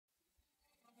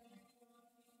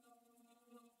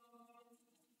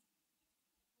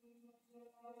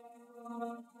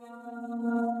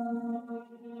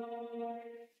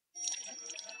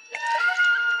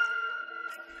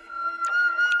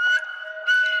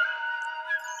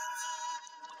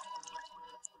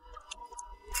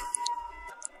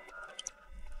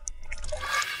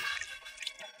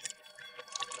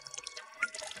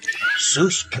数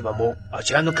匹馬もあ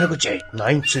ちらの各地へ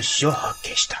内通死を発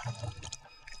見した。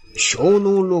小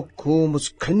脳ロックを持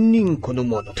つ堪忍この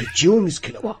者の手地を見つ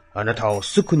ければ、あなたを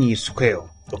すぐにそこへ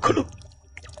送る。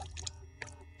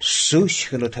数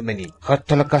匹のために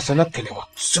働かさなければ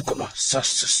そこま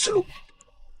殺する。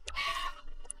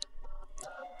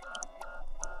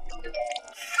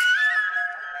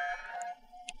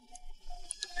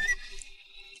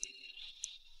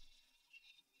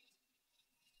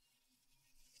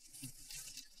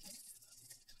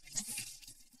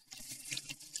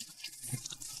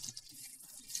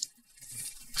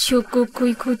証拠を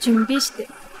行く準備して。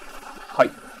は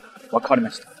い、わかり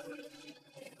ました。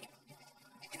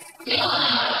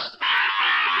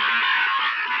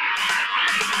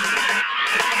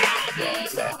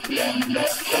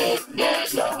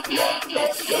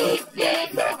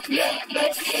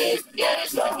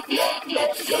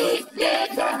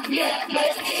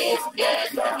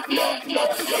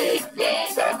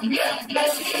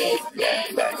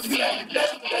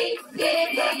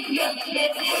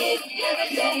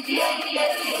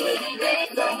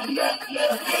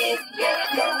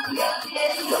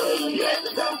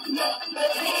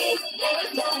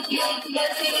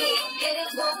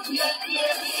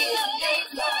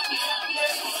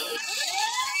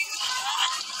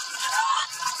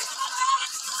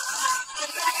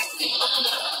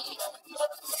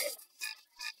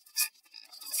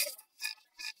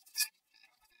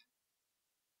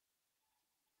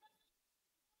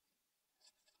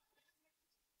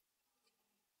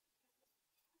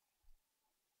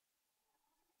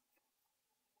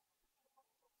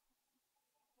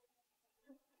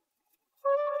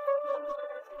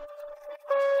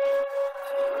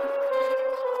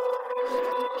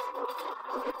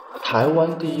台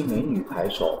湾第一美女牌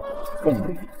手凤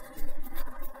梨，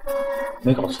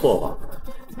没搞错吧？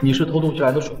你是偷渡进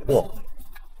来的水货。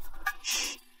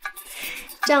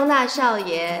张大少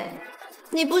爷，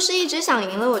你不是一直想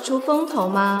赢了我出风头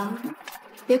吗？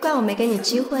别怪我没给你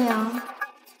机会啊！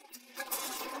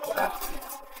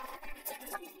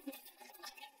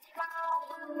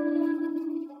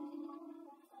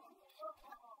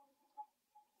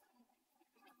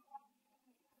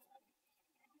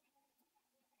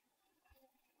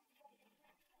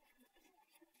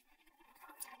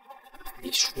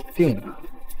你说不定呢。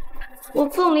我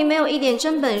凤梨没有一点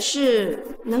真本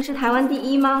事，能是台湾第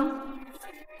一吗？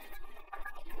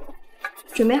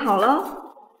准备好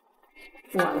了，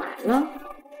我来了。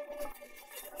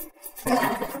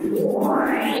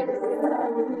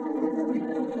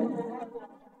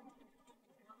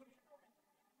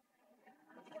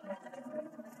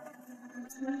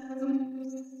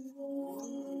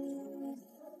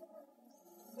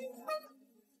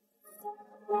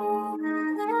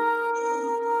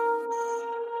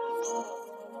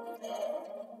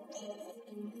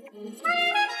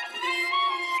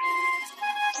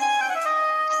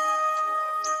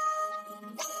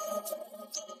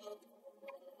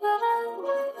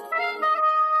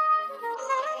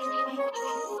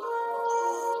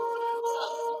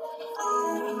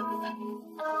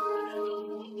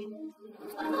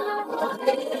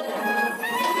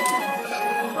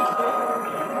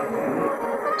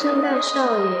张大少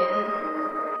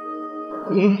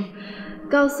爷，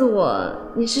告诉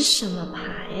我你是什么牌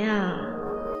呀？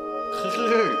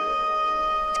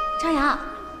张扬，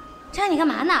张扬，你干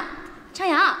嘛呢？张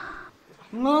扬，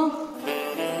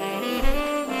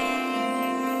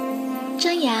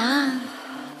张扬，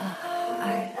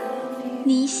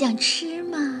你想吃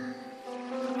吗？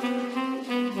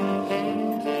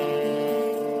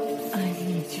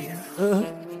你觉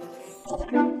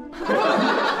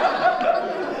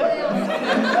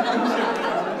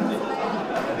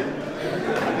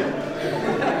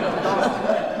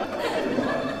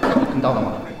你到了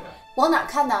吗？往哪儿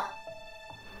看呢？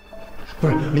不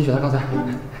是林雪，她刚才。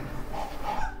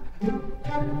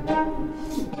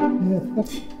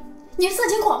你是色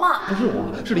情狂吗？不是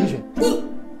我，是林雪。你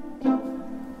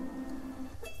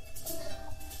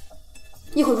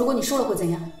一会儿如果你输了会怎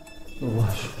样？我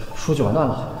输就完蛋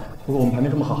了。不过我们牌没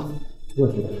这么好。我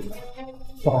也觉得。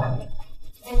小白。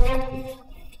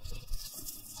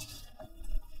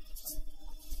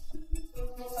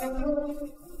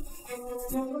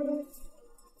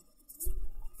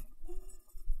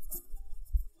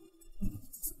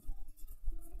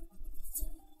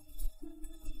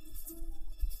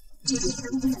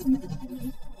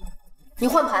你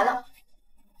换牌了。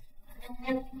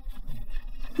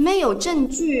没有证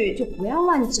据就不要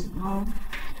乱讲哦。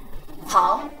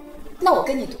好，那我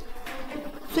跟你赌。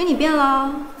随你便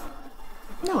了，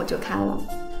那我就开了。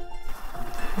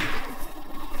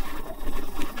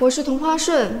我是同花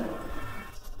顺，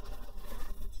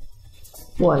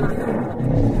我赢。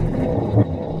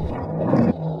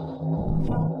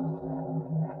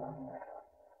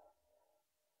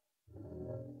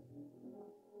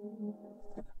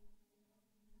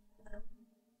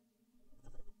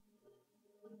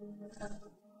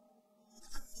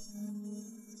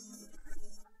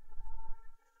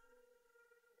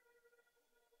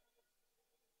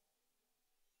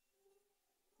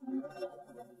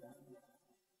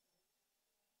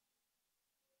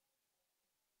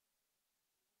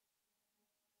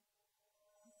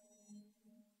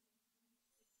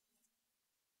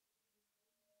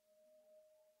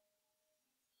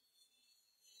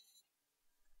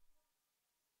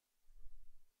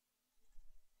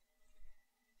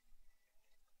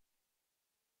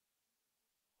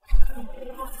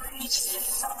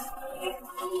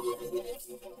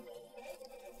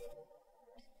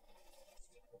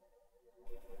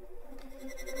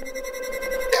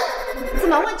怎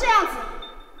么会这样子？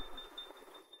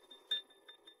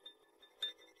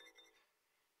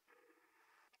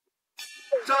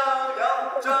张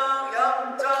扬，张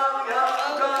扬，张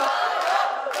扬，张扬。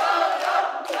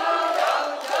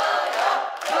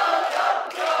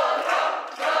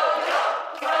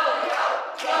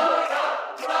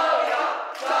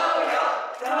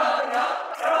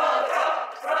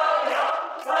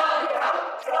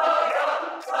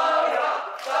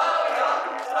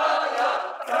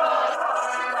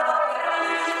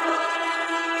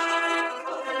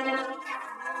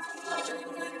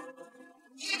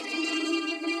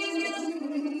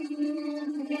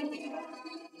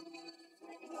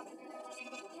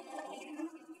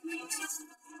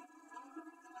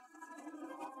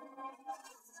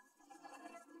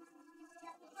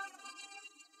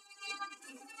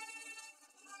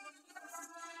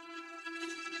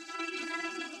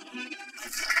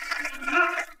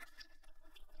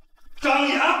张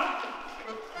扬，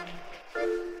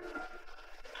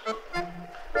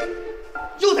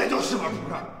又在叫石板出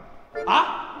事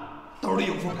啊！兜里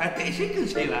有副牌，逮谁跟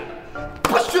谁来，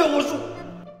不学无术。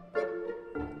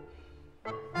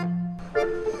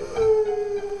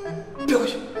别回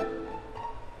去！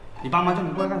你爸妈叫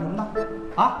你过来干什么呢？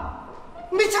啊？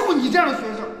没见过你这样的学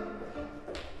生，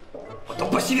我都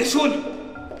不稀得说你。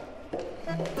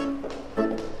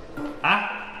啊，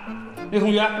那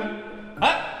同学，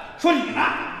哎。说你呢？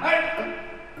哎，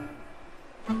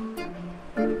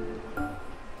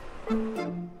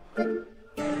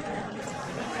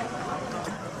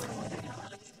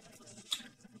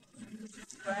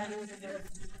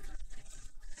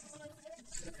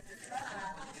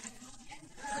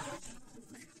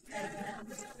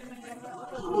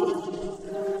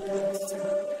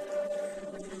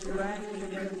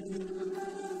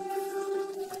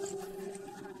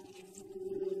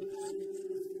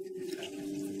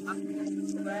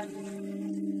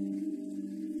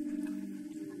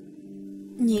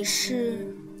你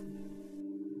是？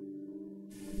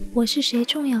我是谁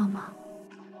重要吗？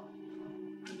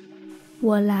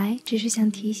我来只是想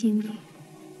提醒你，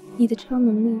你的超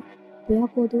能力不要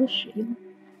过多使用。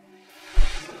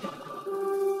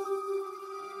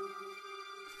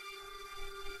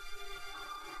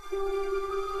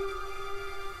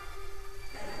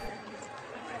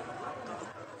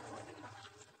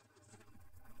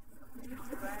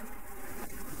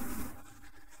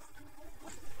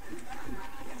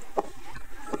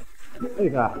妹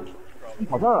妹，你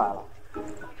跑这儿来了，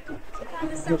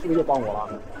你是不是又帮我了？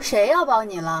谁要帮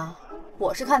你了？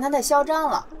我是看他太嚣张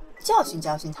了，教训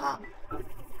教训他。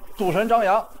赌神张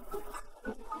扬，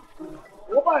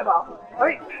膜拜吧！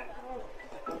哎，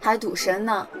还赌神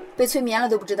呢？被催眠了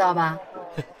都不知道吧？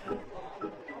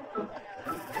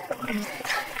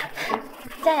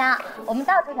张扬，我们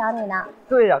到处找你呢。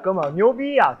对呀，哥们儿，牛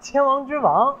逼呀，千王之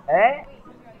王！哎，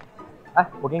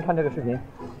我给你看这个视频，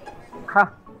看。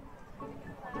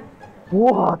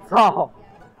我操！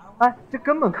哎，这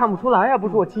根本看不出来呀，不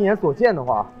是我亲眼所见的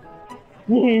话。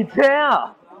你天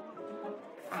啊！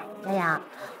哎，张扬，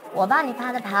我帮你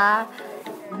发的牌，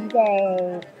你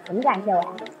得怎么感谢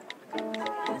我？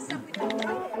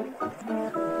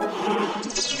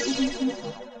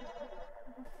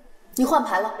你换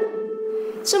牌了。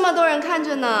这么多人看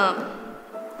着呢，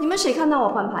你们谁看到我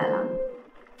换牌了？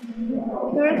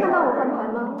有人看到我换牌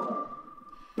吗？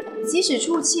即使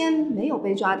出千没有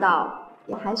被抓到，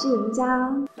也还是赢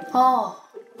家。哦，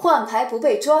换牌不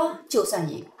被抓就算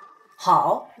赢，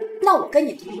好，那我跟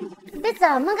你赌。你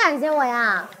怎么感谢我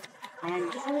呀？哎呀，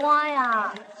你说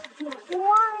呀，你说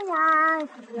呀，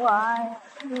说呀，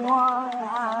说呀。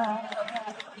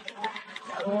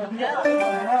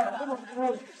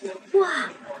哇！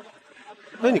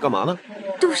哎，你干嘛呢？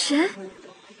赌神，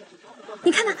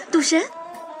你看那赌神。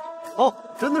哦，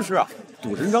真的是啊，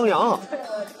赌神张扬。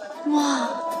哇，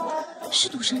是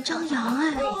赌神张扬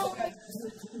哎！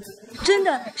真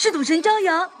的是赌神张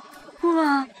扬，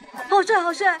哇，好帅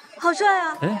好帅好帅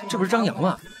啊！哎，这不是张扬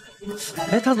吗？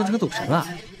哎，他怎么成赌神了？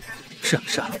是啊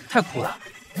是啊，太酷了！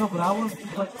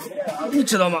你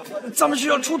知道吗？咱们学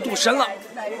校出赌神了，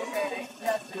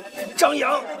张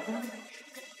扬。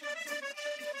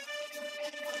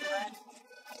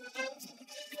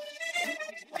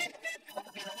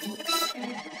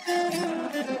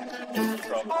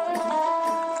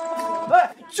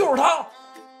哎，就是他！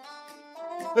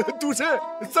赌神，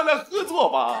咱俩合作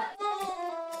吧。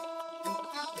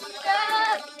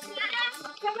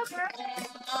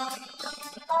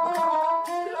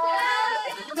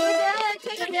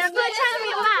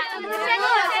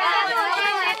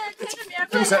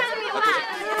赌神，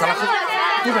咱俩合作，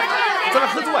赌神，咱俩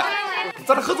合作呀，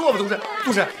咱俩合作吧，赌神，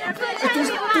赌神，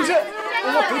赌神，我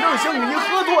非常想与你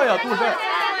合作呀，赌神，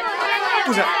赌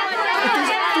神，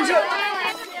赌神，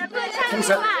咱俩合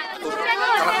作，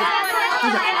赌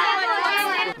神，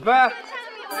喂。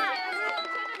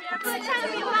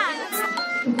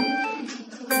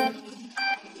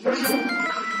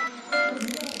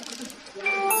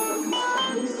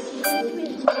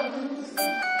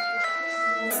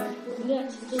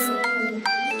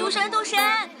赌神，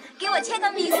给我签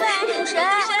个名呗！赌神，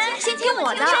先签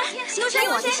我的，先签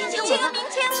我的，先签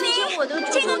我的，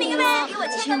签个名呗！给我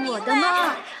签我的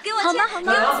嘛！给我签，好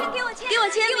吗？给我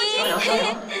签名！张扬，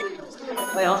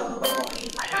哎呀，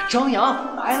张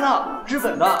扬来了，日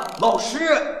本的老师，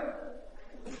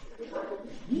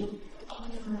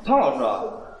汤老师啊。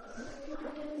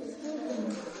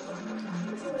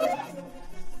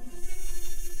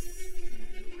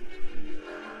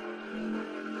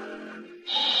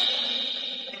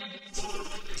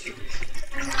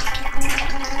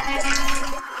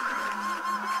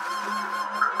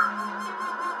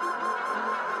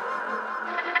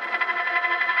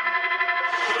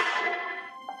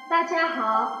大家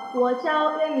好，我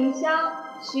叫岳明香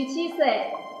，17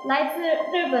岁，来自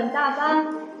日本大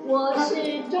阪。我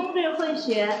是中日混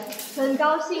血，很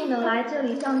高兴能来这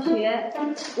里上学。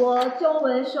我中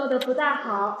文说的不大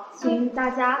好，请大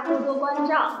家多多关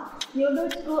照。よろ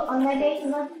しくお願いし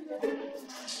ます。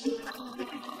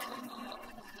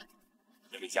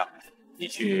岳明香，你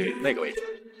去那个位置。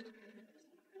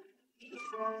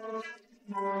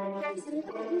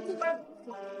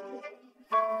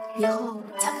以后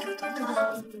咱们有多多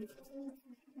了。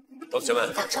同学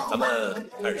们，咱们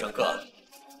开始上课。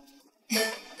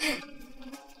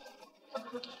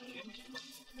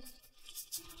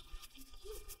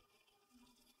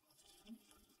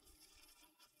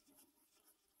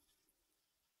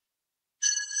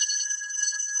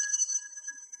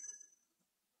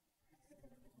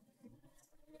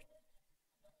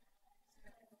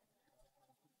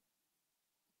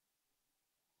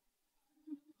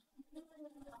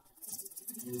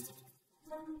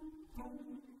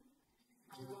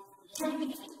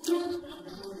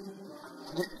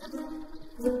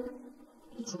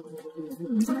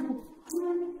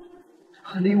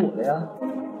还理我的呀？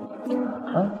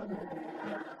啊？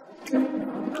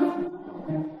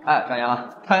哎，张扬，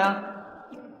看呀！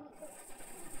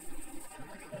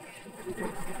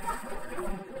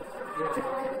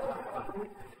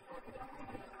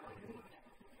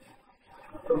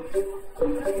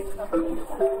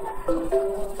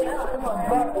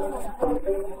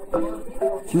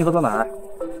请你喝酸奶。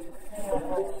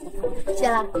谢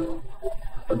了。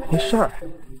没事儿。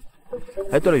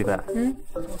哎，对了，雨飞，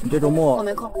你这周末我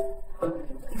没空。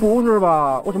不是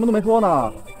吧？我什么都没说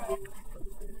呢。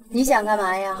你想干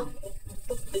嘛呀？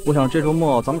我想这周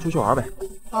末咱们出去玩呗。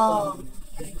哦，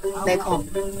没空。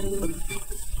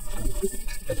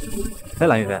哎，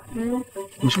蓝雨飞，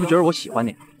你是不是觉得我喜欢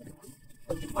你？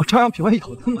我张扬品味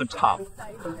有那么差吗？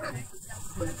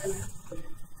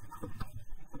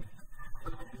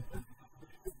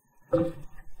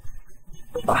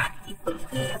哎，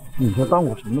你说当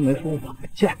我什么都没说，我没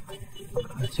见。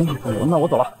行吧，那我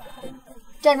走了。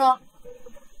站住！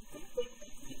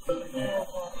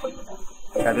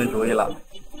改变主意了。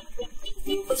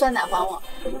酸奶还我。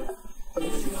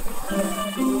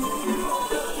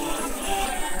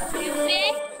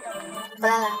回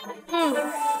来了。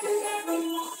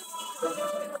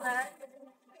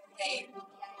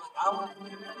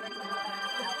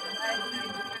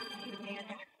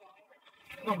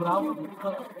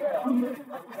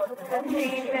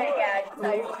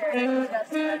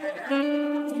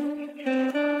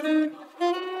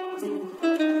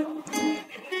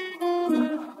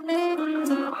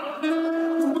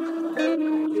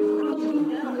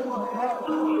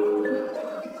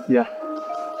爷，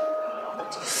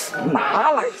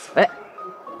拿来！哎，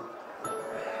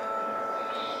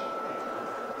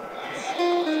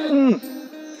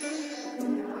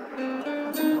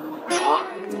爽！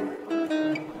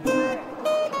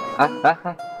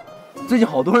哎，最近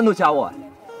好多人都加我，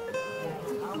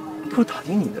都是打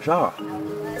听你的事儿。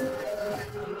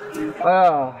哎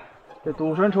呀，这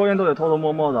赌神抽烟都得偷偷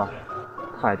摸摸的，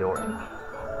太丢人了。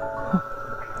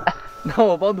那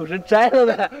我帮赌神摘了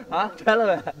呗，啊，摘了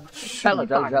呗，摘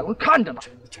了，我看着呢，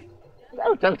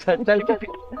摘了，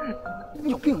你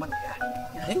有病吧你？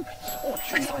哎，我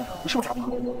去，你是不是傻？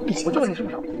我就问你是不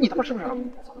是傻？你他妈是不是傻？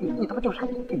你他妈就是傻！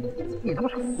你他妈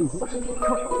傻！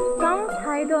刚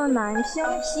才的男生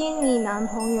是你男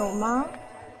朋友吗？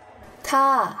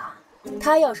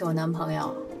他要是我男朋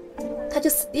友，他就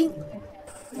死定了。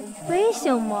为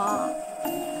什么？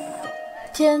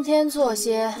天天做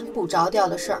些不着调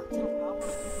的事儿。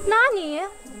那你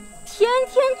天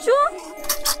做？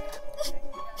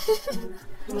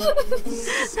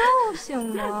笑什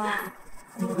么？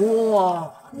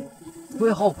哇，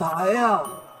胃好白呀！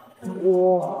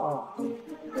哇！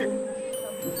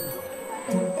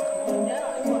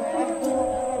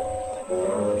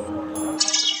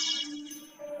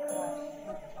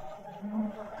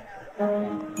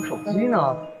我手机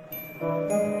呢？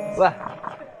喂，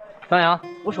张扬，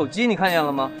我手机你看见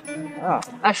了吗？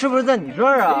哎，是不是在你这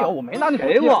儿啊？没有，我没拿你手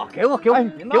机。给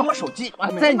我手机！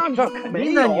在你这儿，肯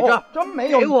定在你这儿，真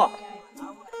没有。给我。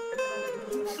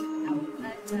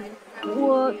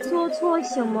我做错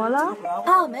什么了？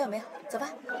啊，没有，走吧。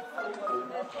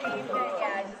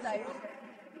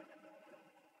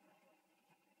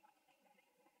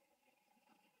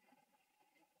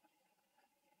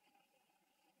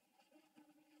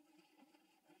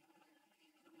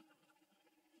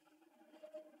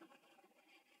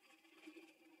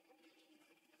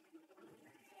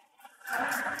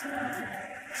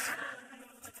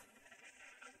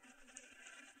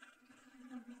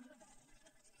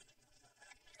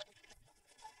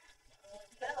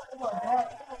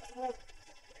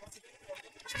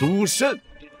赌圣，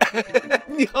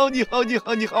你好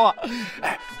啊！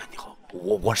哎，你好，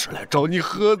我是来找你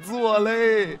合作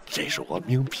嘞，这是我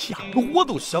名片，我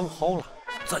都想好了，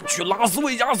咱去拉斯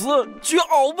维加斯，去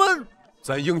澳门，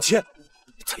咱赢钱，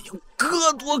咱赢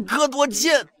可多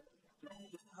钱。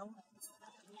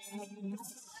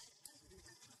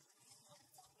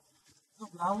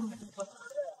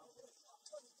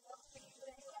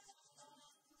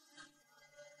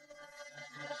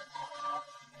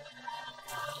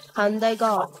恒大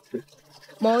哥，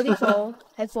我啲貨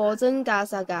係貨真價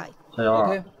實價。小姚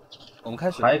 ，OK， 我们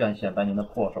开始。还敢显摆你那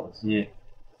破手机，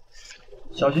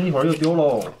小心一会儿又丢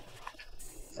喽！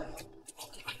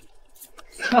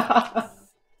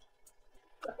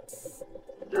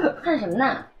看什么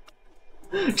呢？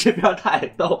这片太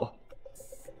逗。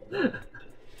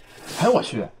哎我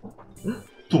去，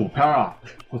赌片啊，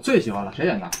我最喜欢了，谁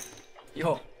演的？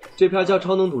哟，这片叫《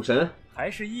超能赌神》。还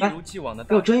是一如既往的。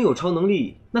要真有超能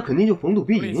力，那肯定就逢赌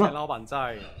必赢了。老板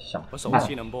在，我手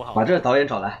气能不好。把这导演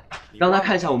找来，让他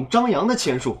看一下我们张扬的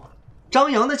签术。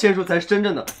张扬的签术才是真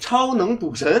正的超能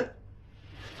赌神。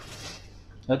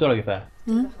哎，对了，宇飞，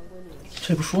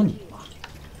这不说你吗？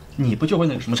你不就会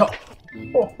那个什么少？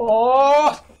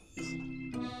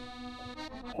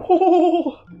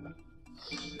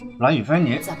蓝宇飞，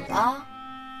你怎么了？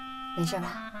没事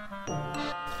吧？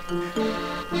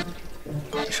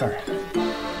没事儿。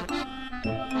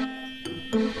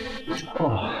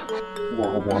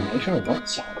我没事，我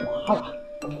脚麻了。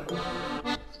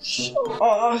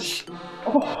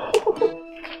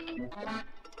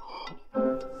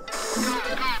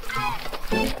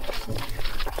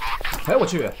哎我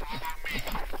去！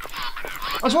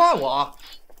啊，说爱我，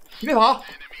你别跑！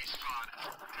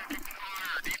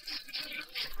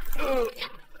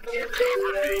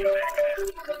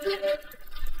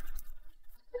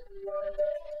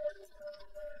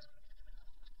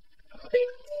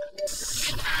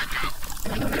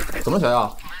怎么了，小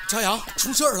杨？张扬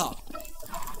出事儿了！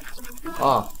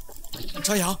啊！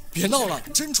张扬，别闹了，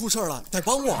真出事儿了，得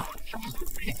帮我！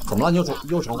怎么了？你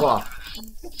又闯祸了？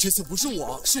这次不是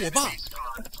我，是我爸。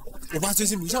我爸最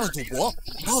近迷上了赌博，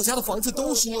把我家的房子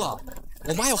都输了。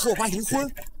我妈要和我爸离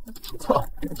婚。操！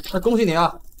那恭喜你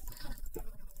啊！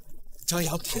张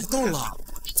扬，别逗了，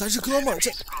咱是哥们儿，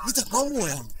这你得帮我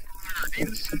呀！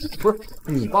不是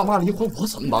你爸妈离婚，我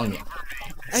怎么帮你？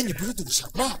哎，你不是赌神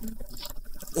吗？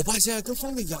我爸现在跟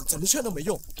疯了一样，怎么劝都没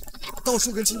用，到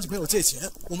处跟亲戚朋友借钱，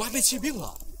我妈被气病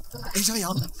了。哎，张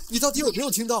扬，你到底有没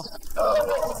有听到？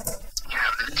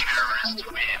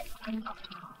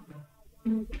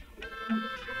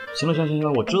行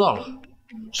了，我知道了。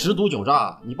10赌9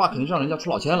诈，你爸肯定是让人家出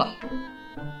老千了。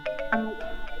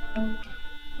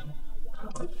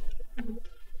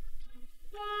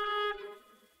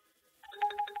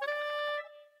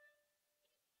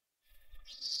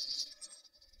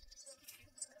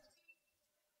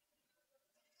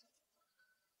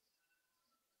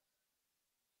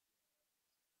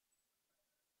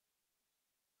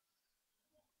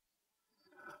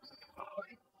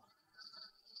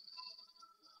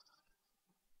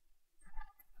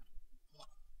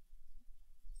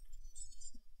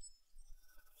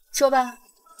说吧，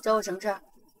找我什么事儿？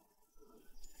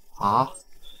啊？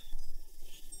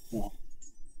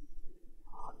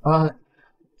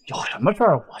有什么事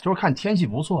儿？我就是看天气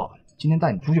不错，今天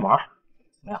带你出去玩，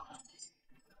怎么样？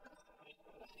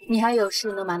你还有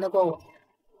事能瞒得过我？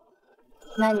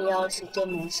那你要是真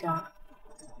没事儿，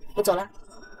我走了。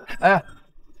哎，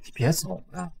你别走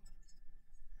啊！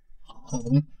我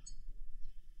们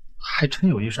还真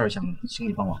有一事儿想请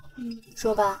你帮忙。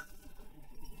说吧。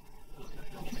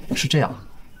是这样，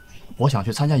我想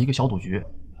去参加一个小赌局，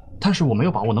但是我没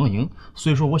有把握能赢，所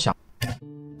以说我想。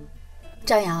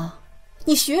张扬，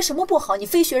你学什么不好，你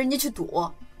非学人家去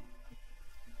赌？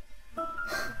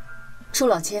出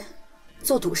老千，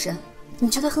做赌神，你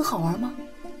觉得很好玩吗？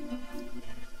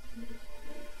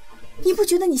你不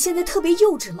觉得你现在特别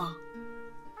幼稚吗？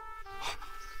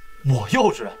我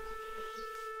幼稚？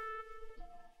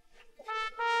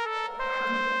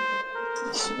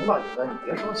行吧，雨芬，你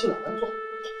别生气了，咱坐。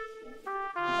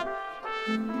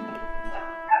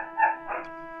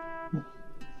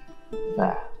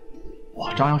哎，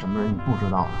我张扬什么人你不知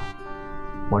道的，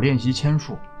我练习签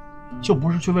术，就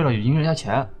不是去为了赢人家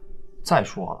钱。再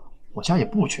说了，我家也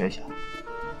不缺钱，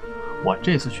我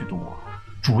这次去赌，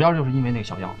主要就是因为那个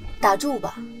小药。打住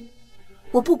吧，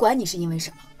我不管你是因为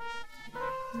什么，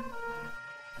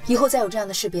以后再有这样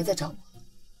的事别再找我。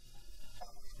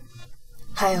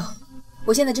还有，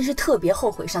我现在真是特别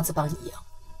后悔上次帮你赢。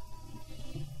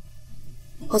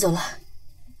我走了。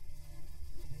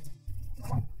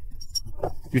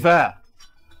雨飞，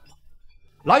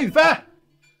来，雨飞。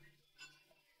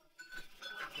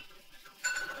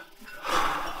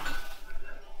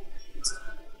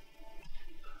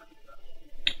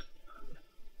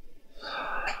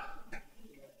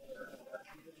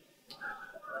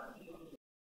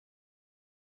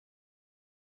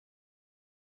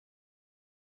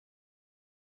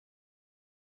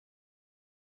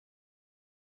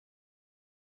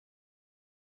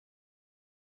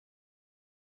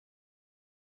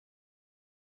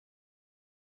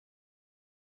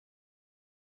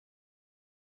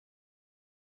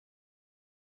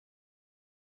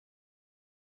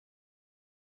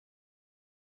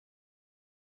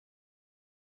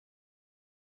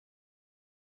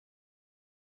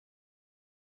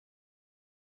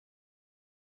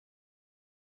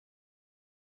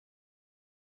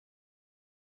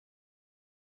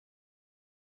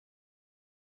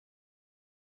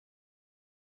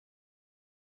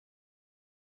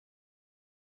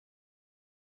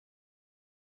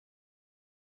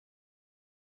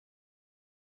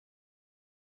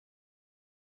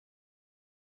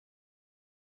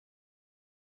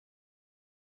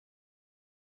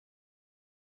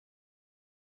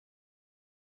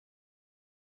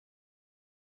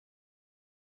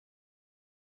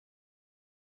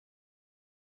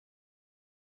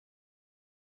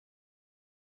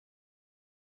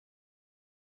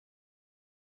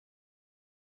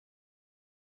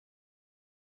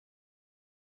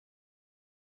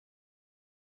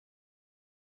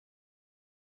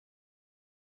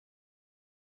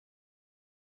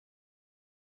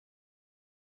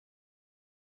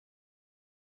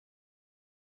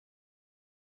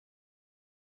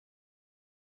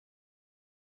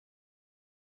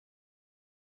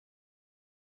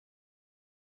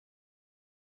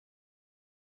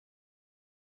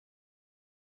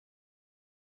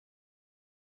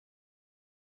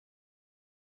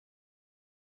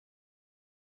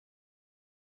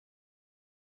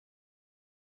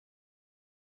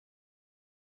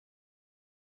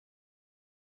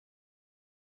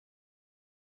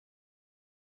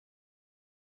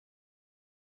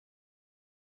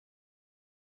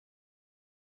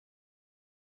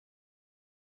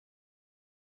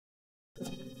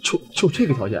就这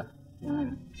个条件？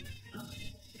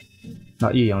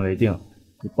那一言为定，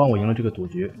你帮我赢了这个赌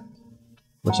局，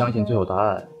我相信最后答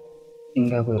案应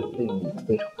该会令你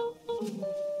非常好。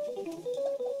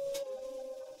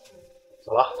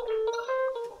走了。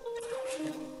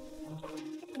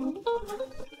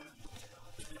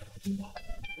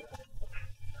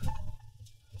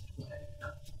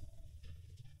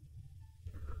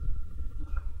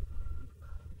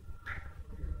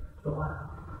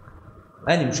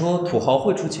哎，你们说土豪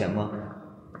会出钱吗？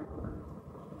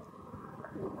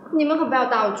你们可不要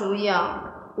打我主意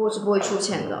啊！我是不会出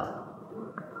钱的。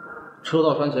车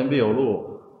到山前必有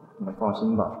路，你们放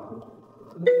心吧。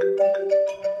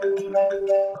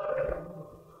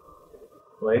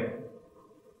喂。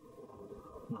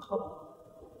好。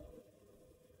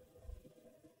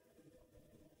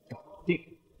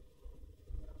定。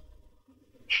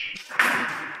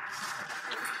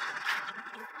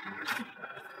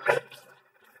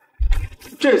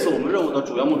这次我们任务的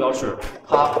主要目标是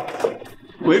他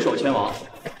鬼手千王。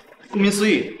顾名思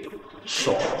义，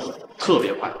手特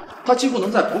别快，他几乎能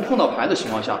在不碰到牌的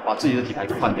情况下把自己的底牌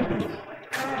给换掉。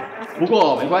不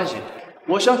过没关系，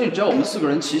我相信只要我们4个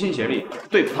人齐心协力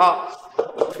对付他，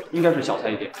应该是小菜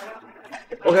一碟。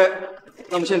OK，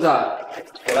 那么现在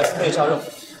我来分配一下任务。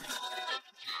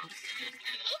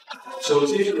首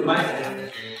先是麦克。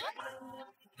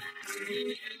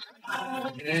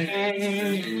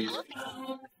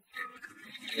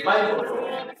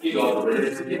一个不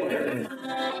是自己的人，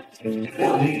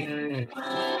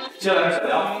接下来是小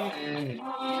梁。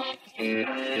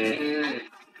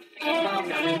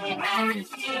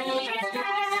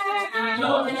那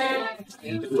我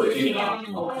给你了。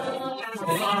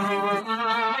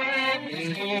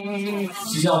即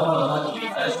将换到他底牌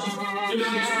的时候，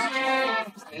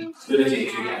就得进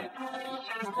去。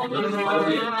我们的团队。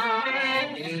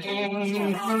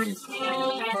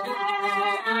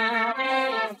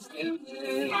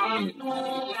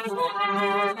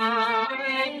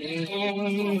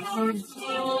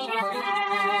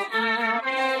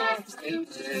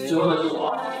最后的是我。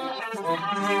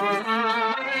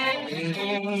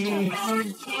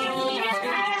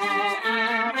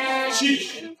7、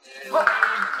8。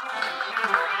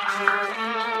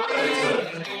这次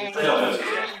真要没有时间。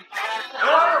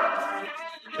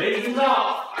没听到。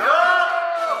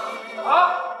好。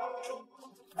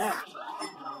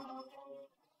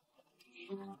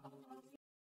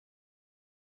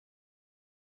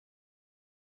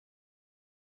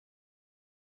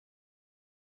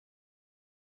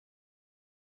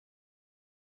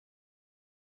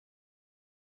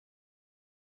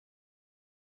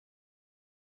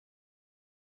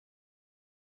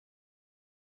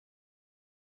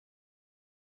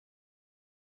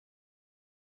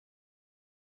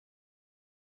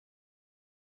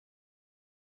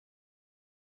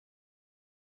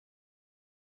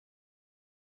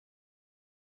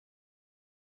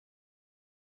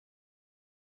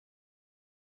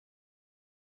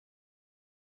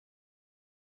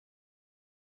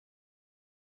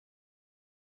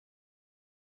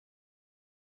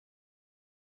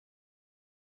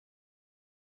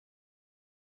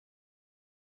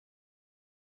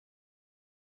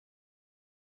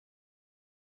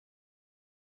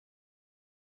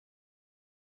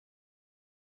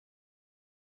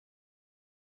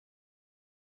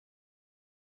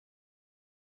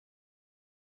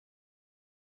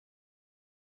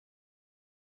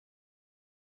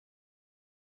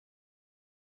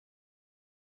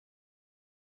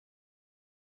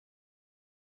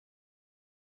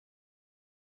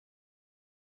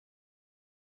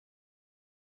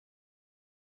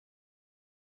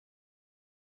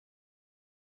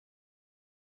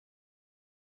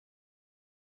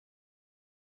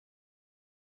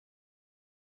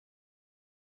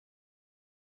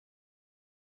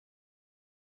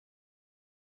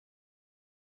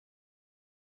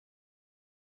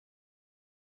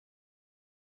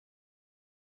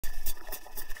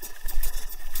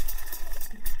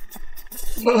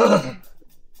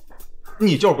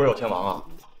你就是鬼手天王啊！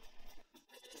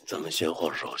咱们先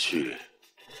换手续，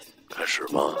开始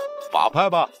吧。把牌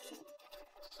吧。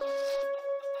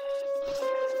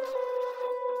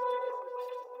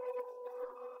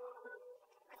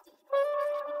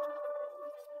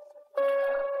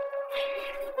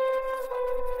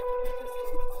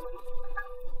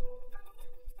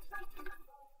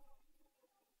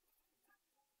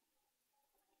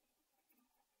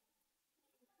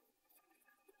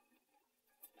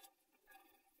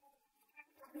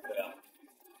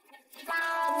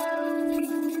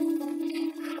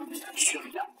渲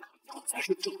染的才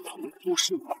是正统的都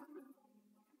市味儿。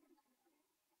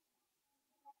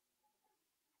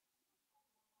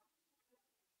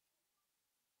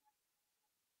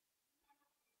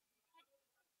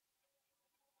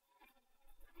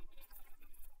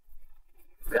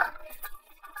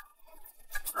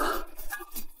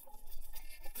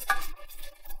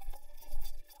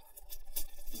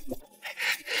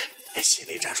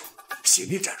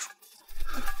列战术。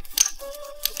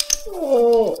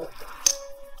哦，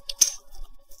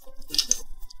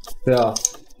对啊。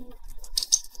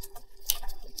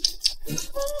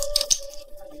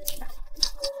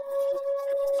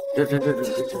这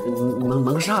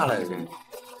能啥来着？没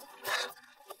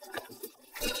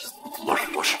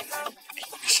事，没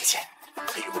有你时间，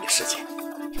没有你时间。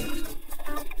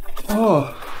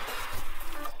哦，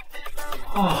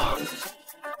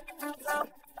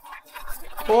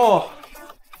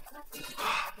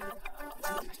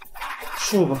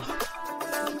说吧。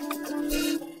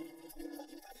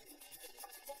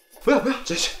不要，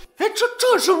这是。哎，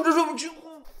这什么这？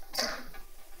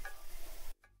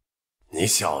你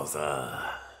小子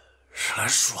是来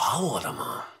耍我的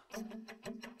吗？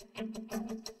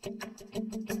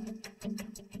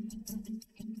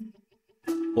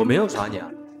我没有耍你啊。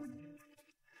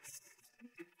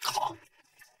好，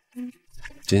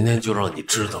今天就让你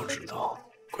知道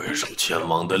鬼手千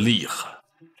王的厉害。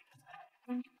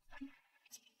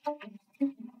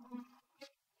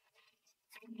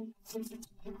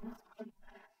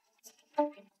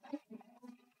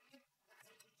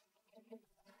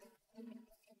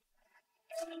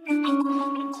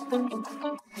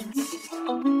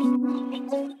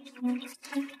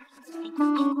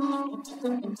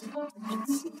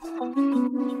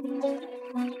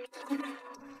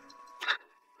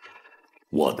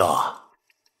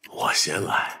我先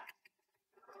来。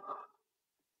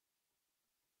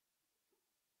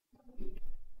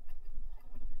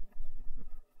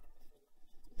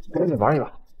赶紧玩一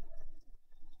把。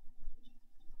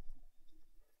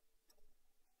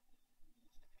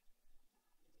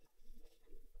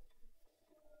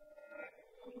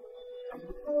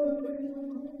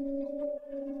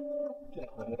这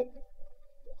回。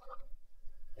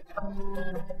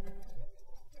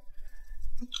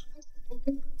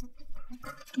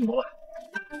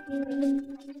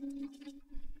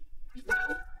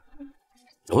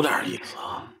有点意思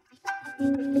啊，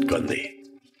跟你。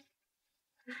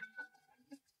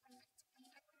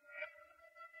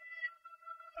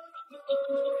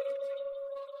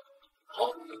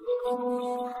好。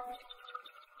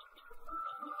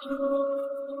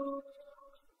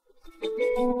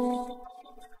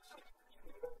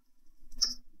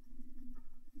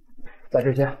在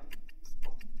这些。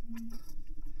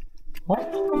好。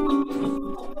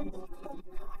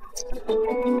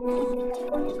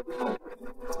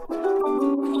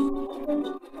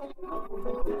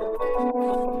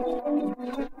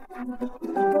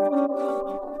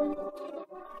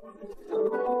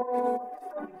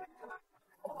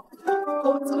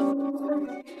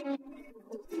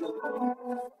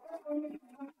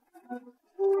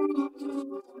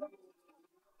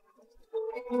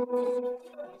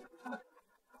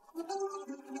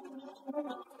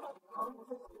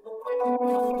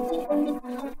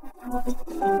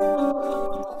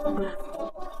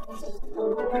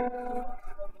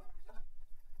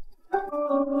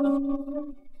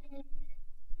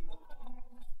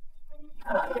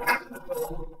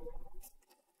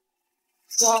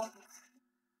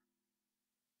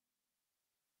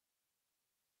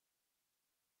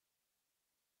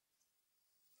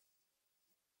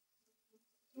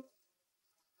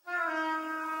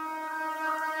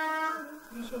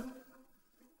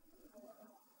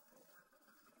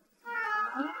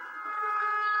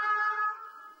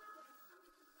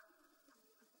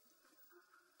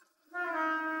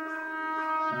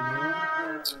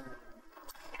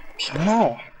别闹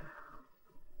啊！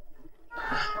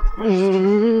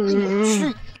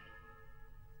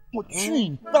我去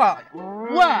你大爷！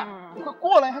喂，你快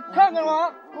过来，还看干嘛？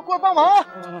快过来帮忙！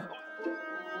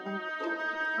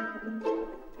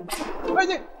快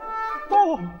点！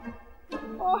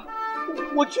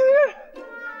我去！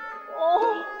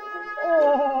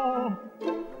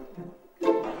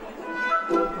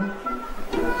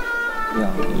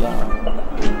样。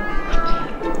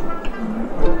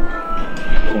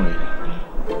宫里，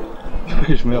你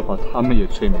为什么要把他们也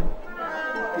催眠？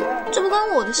这不关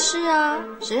我的事啊！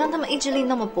谁让他们意志力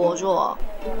那么薄弱？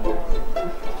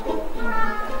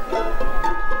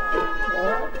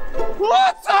我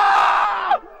操！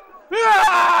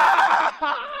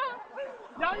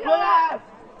杨洋，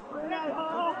回来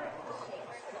好！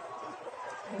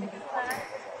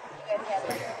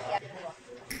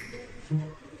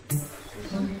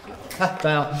哎，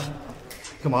张扬，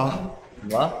干嘛？怎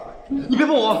么了？你别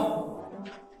碰我！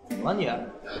怎么了你？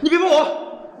你别碰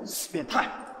我！死变态！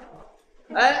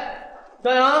哎，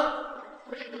张扬，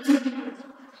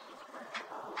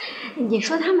你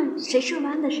说他们谁是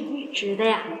弯的，谁是直的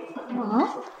呀？啊？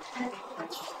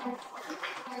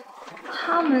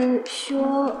他们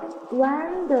说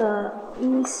弯的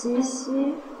一些些。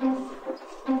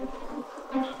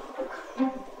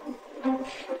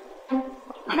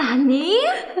纳尼？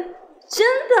真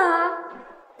的？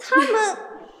他们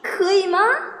可以吗？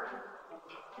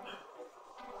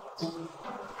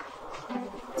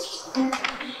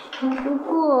不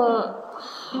过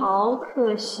好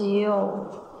可惜哦。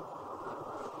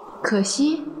可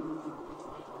惜？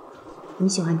你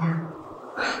喜欢他？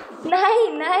奈。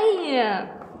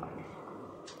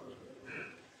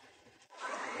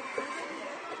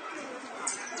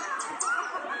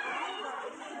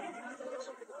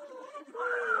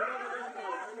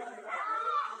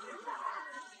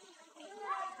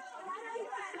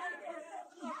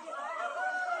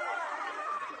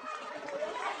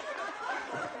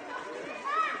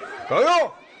张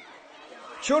勇，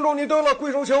庆祝你得了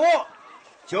贵手千王，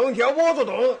今天我做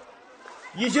灯，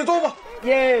一起走吧。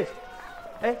耶！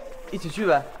哎，一起去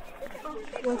呗。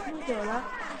我先走了，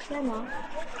在忙。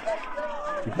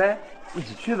李飞，一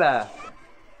起去呗。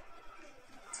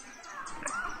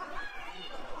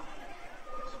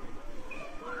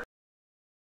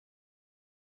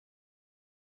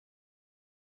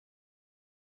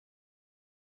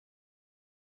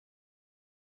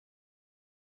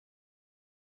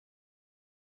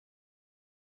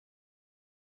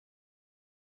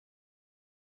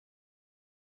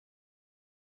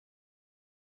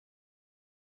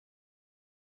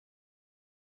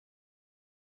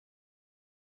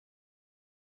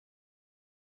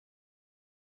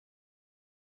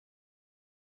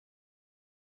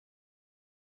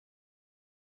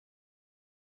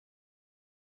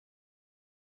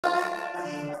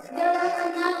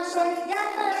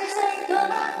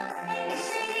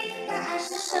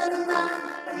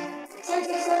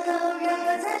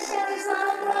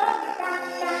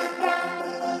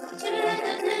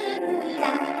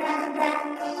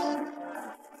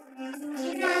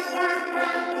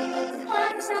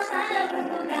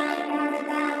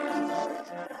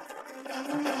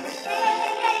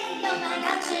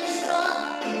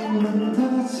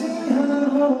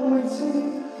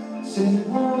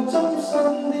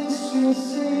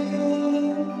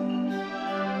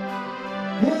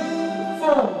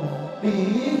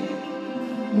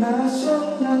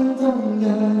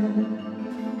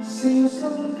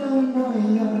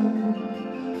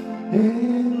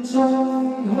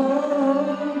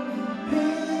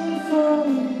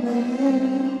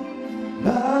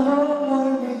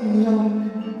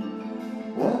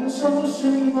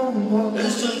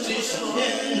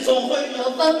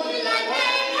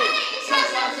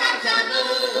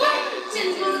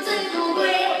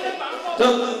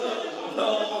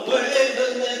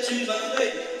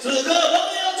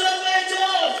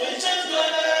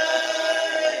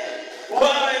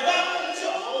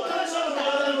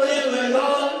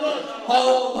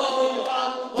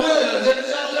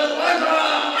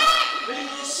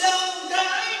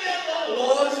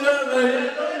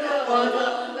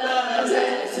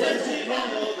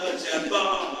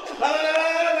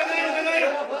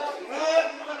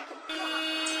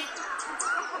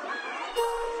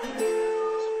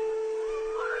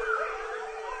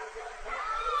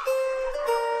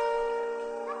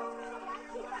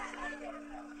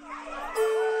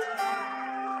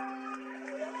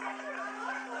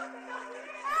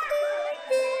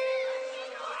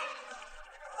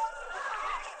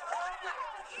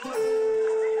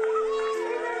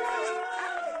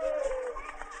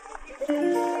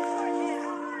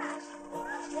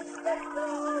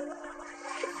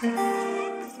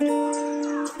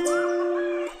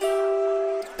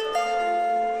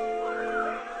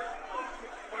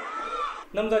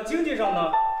那么在经济上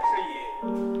呢，是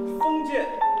以封建、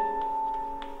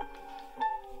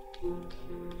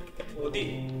土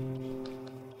地、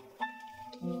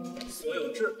所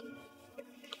有制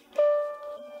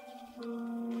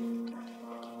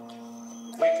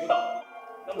为主导。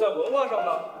那么在文化上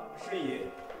呢，是以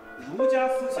儒家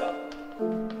思想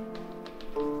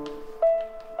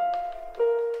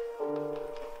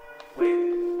为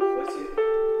核心。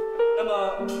那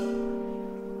么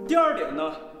第二点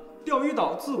呢？钓鱼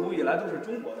岛自古以来都是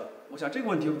中国的，我想这个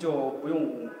问题就不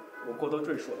用我过多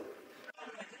赘述了。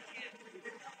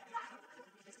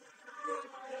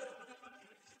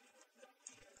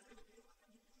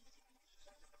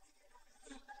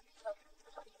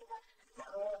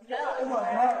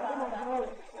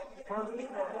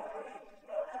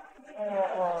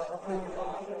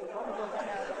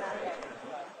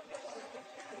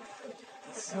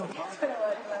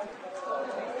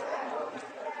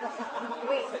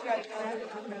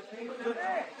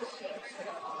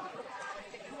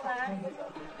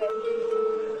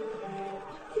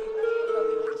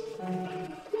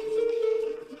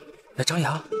那张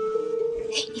扬，哎，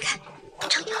你看，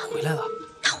张扬回来了，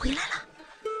他回来了，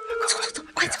走走走，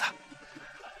快走！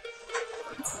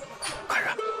快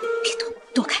让，别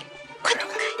躲开，快躲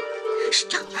开！是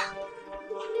张扬。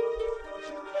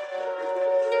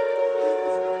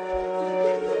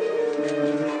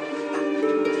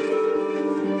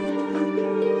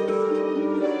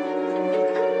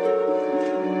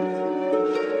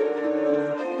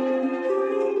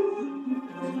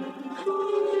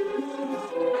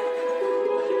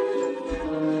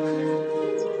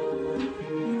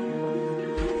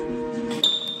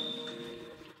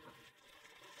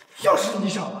要是你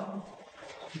小子，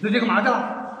你对这干嘛去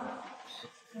了？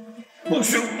不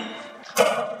许！站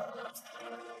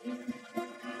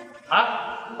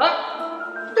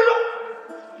住！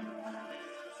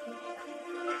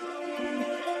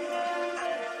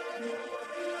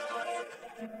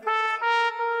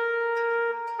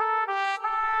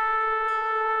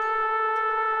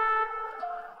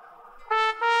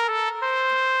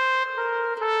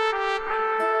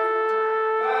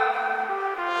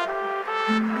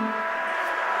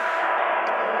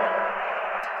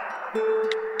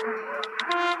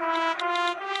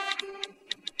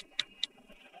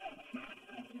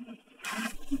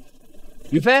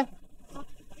于飞，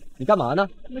你干嘛呢？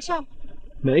没事儿。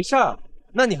没事儿，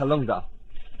那你还愣着？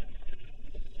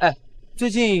哎，最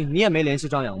近你也没联系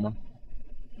张扬吗？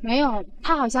没有，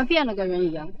他好像变了个人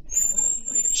一样。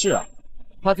是啊，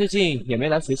他最近也没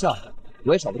来学校，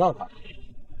我也找不到他。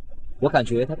我感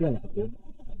觉他变了很多。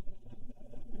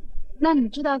那你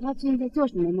知道他最近在做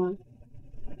什么吗？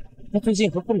他最近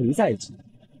和凤梨在一起，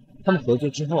他们合作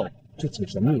之后就挺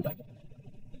神秘的。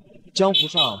江湖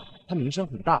上他名声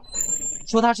很大，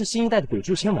说他是新一代的鬼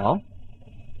畜仙王。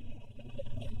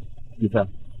宇芬，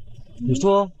你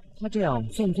说他这样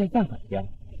算不算犯法呀？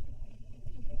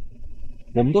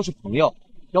我们都是朋友，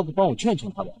要不帮我劝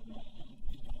劝他吧？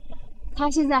他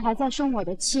现在还在生我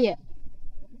的气。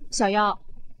小妖，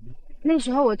那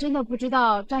时候我真的不知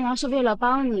道张扬是为了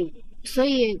帮你，所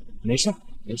以没事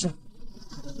没事。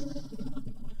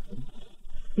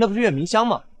那不是月明香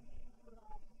吗？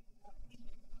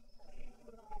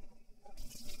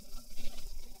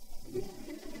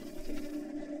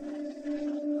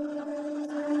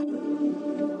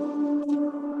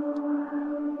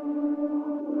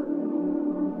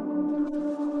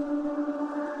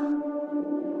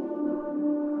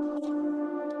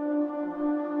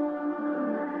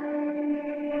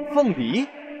凤梨，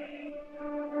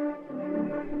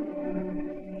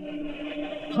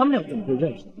他们俩怎么会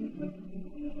认识？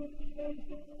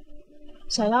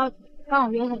小妖，帮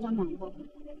我约他张扬吧。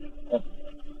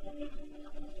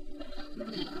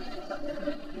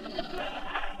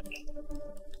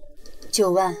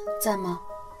9万在吗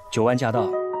？9万驾到，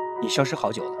你消失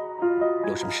好久了，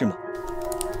有什么事吗？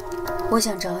我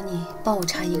想找你帮我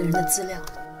查一个人的资料。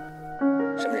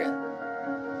什么人？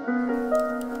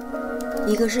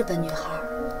一个日本女孩，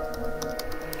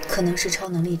可能是超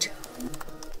能力者。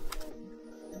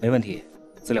没问题，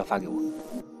资料发给我。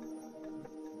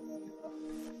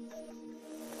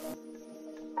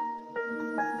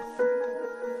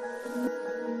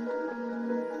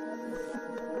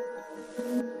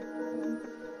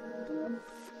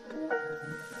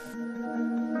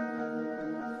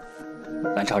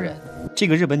蓝超人，这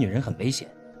个日本女人很危险，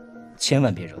千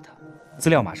万别惹她。资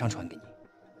料马上传给你，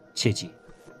切记，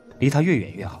离她越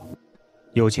远越好。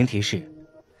友情提示：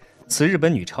此日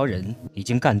本女超人已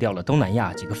经干掉了东南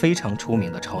亚几个非常出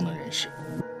名的超能人士，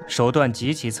手段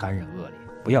极其残忍恶劣，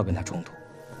不要跟她冲突。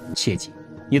切记，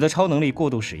你的超能力过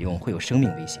度使用会有生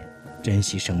命危险，珍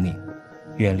惜生命，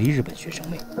远离日本学生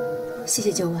妹。谢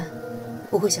谢9万，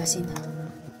我会小心的。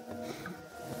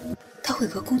他会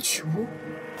隔空取物。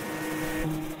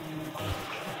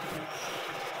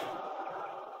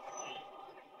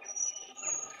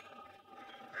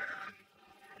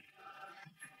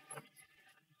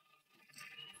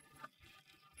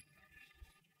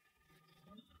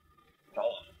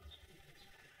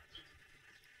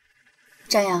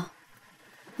张扬，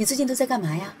你最近都在干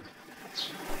嘛呀？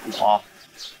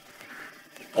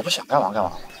我不想干嘛干嘛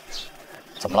了。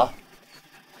怎么了？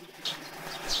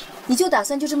你就打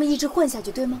算就这么一直混下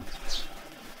去，对吗？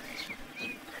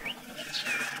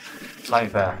蓝雨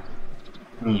飞，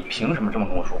你凭什么这么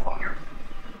跟我说话？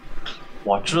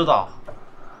我知道，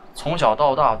从小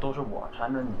到大都是我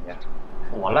缠着你，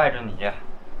我赖着你，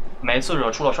每次惹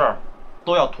出了事儿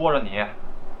都要拖着你，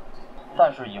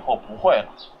但是以后不会了。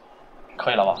可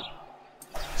以了吧？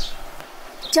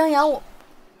张扬，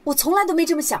我从来都没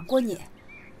这么想过你。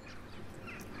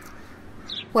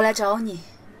我来找你，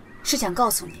是想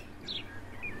告诉你，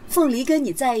凤梨跟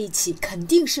你在一起肯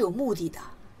定是有目的的。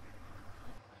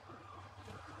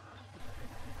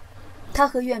他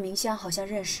和苑明香好像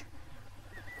认识，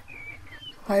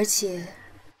而且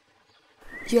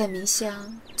苑明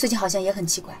香最近好像也很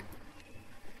奇怪。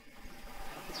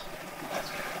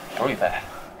周雨菲，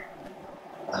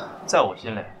在我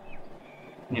心里，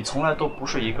你从来都不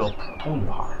是一个普通女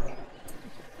孩。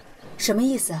什么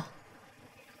意思啊？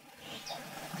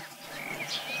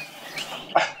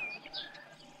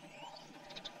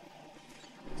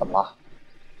怎么了？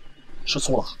吃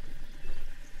醋了？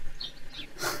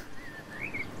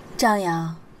张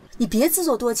扬，你别自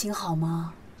作多情好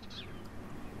吗？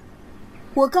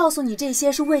我告诉你这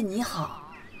些是为你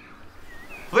好。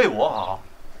为我好？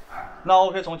那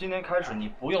OK， 从今天开始你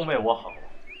不用为我好了。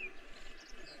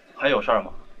还有事儿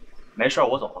吗？没事儿，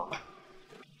我走了。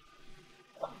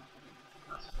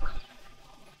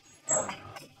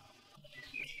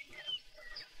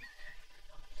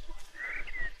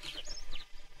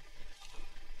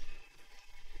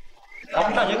咱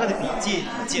们上节课的笔记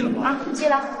你记了吗？啊，记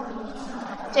了。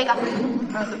这个。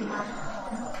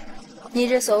你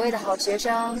这所谓的好学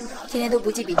生，天天都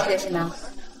不记笔记的是吗？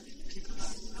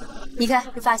你看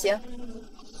这发型，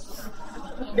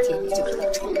简直就是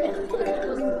个丑人。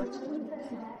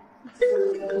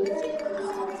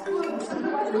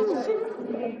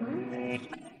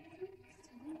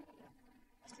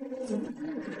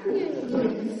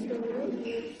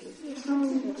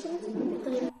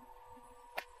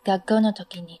学校の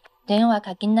時に電話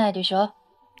かけないでしょ。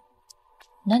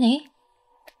何？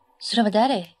それは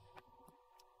誰？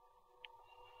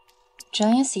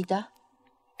张扬死的。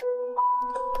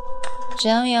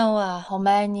张扬はお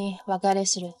前に別れ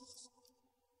する。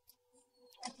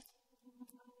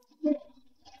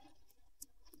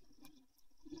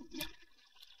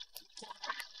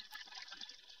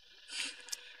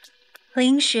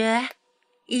林雪，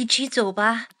一起走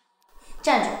吧。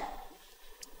站住！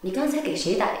你刚才给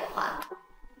谁打电话？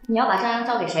你要把张扬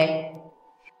交给谁？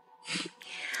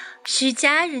是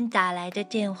家人打来的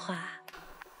电话。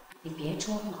你别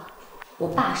装了，我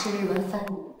爸是日文翻译，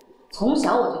从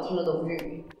小我就听得懂日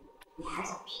语，你还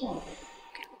想骗我？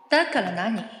だから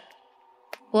何？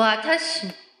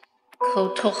私こ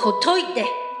とほっといて。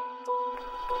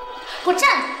给我站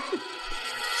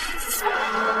住！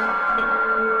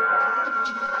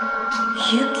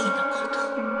ユキのこと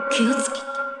気をつけ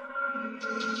て。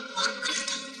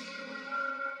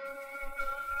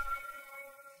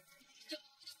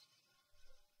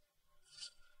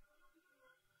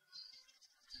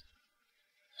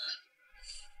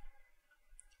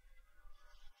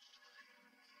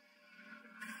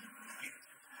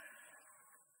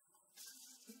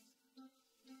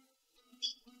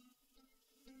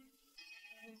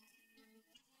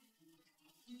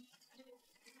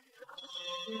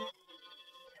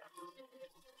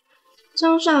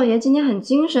张少爷今天很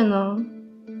精神呢。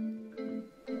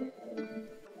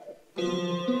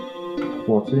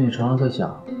我最近常常在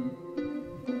想，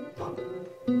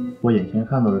我眼前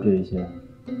看到的这一切，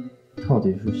到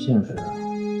底是现实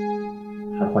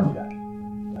还是幻觉？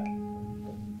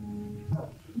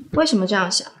为什么这样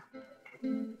想？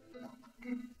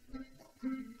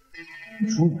你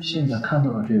说我现在看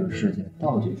到的这个世界，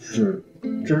到底是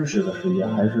真实的世界，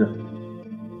还是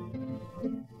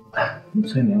你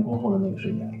催眠过后的那个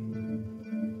世界？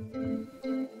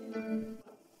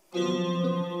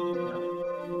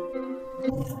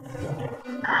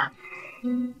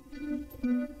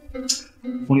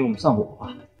风里，我们散伙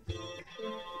吧。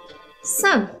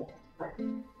散伙？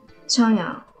张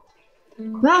扬，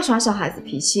不要耍小孩子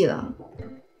脾气了。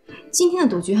今天的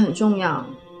赌局很重要，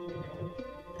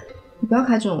你不要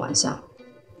开这种玩笑。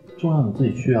重要你自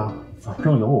己去啊，反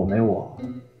正有我没我，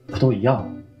不都一样？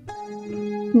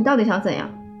你到底想怎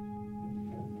样？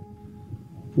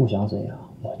不想怎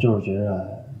样，我就是觉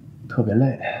得特别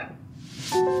累，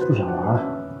不想玩了，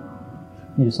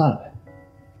那就散了呗。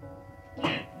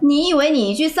你以为你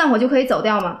一句散伙就可以走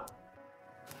掉吗？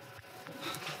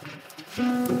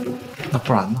那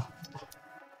不然呢？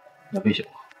要威胁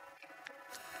我？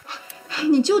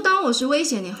你就当我是威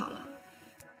胁你好了。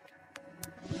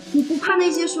你不怕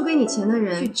那些输给你钱的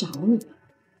人去找你？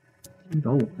你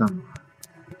找我干嘛？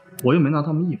我又没拿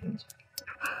他们1分钱。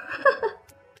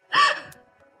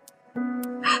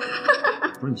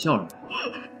不是你笑什么？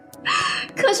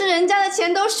可是人家的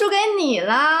钱都输给你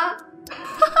啦！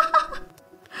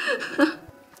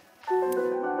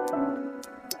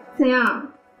怎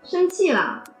样？生气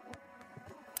啦？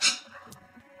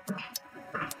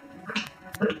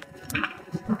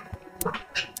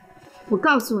我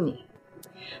告诉你，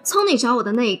从你找我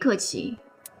的那一刻起，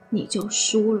你就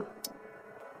输了。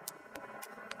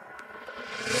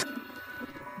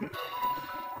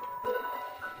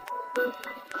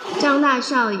张大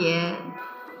少爷，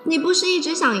你不是一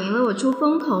直想赢了我出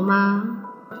风头吗？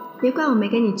别怪我没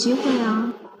给你机会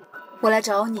啊！我来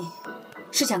找你，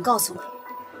是想告诉你，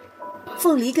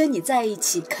凤梨跟你在一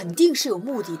起肯定是有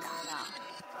目的的。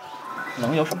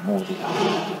能有什么目的啊？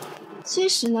其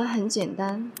实呢，很简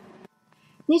单，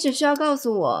你只需要告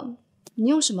诉我，你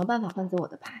用什么办法换走我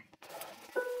的牌。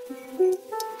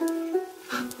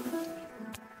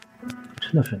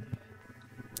真的是你？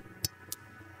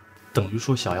等于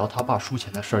说小姚他爸输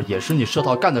钱的事儿也是你设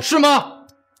套干的，是吗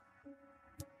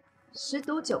？10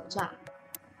赌9诈，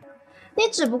你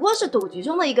只不过是赌局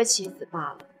中的一个棋子罢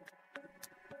了。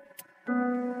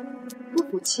不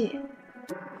服气？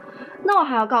那我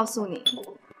还要告诉你，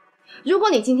如果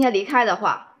你今天离开的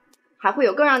话，还会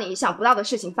有更让你意想不到的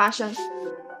事情发生。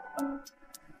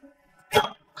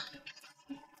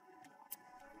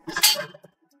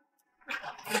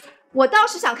我倒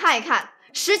是想看一看，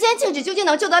时间静止究竟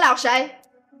能救得了谁？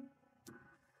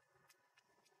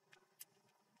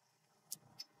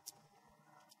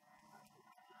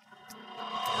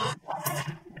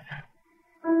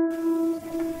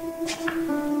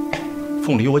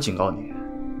凤梨，我警告你，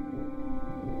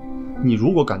你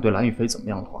如果敢对蓝雨飞怎么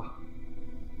样的话，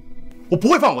我不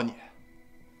会放过你。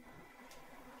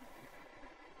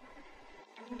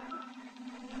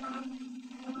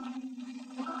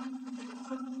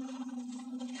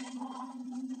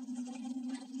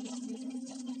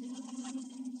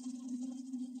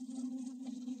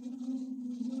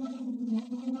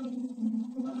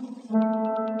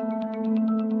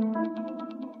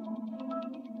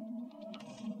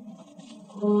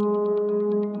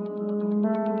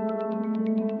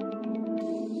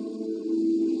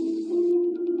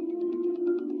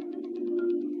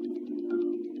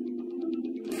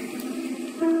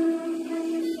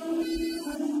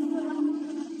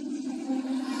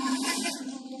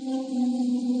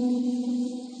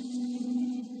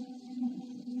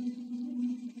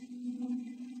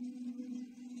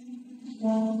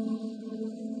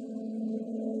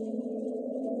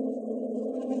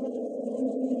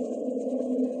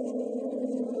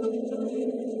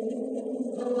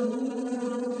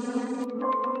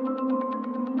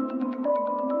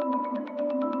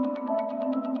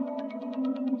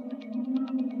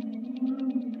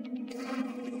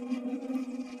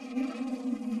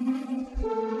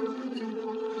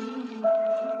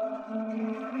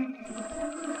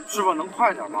师傅，能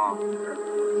快点吗？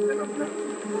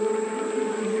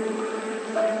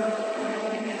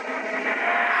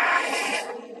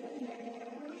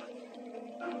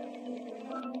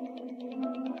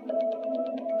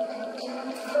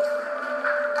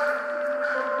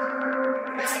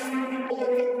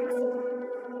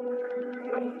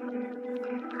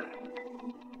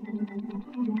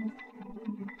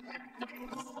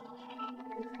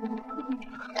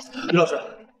李老师，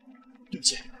对不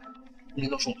起，一切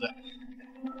都是我不对。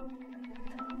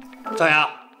张扬，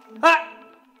哎，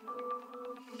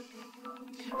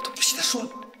我都不信他说了。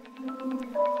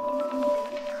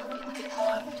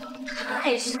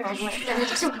太适合了，简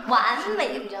直是完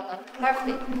美，你知道吗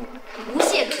 ？perfect， 无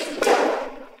懈可击。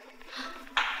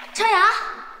张扬，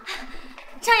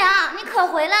张扬，你可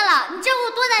回来了！你知道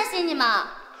我多担心你吗？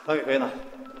蓝雨飞呢？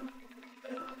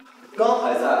刚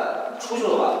还在，出去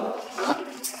了吧？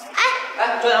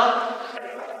哎，张扬。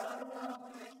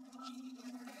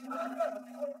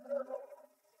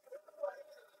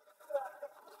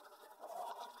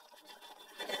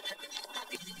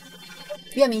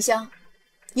苑明香，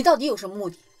你到底有什么目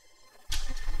的？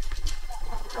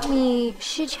你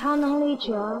是超能力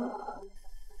者？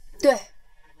对，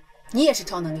你也是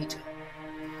超能力者，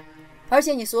而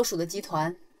且你所属的集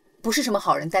团不是什么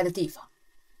好人待的地方。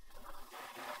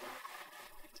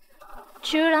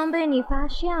居然被你发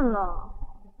现了！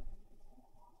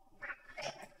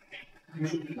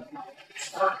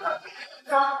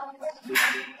走。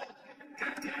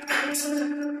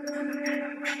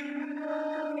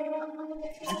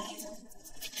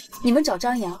你们找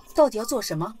张扬到底要做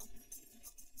什么？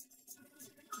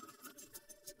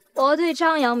我对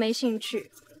张扬没兴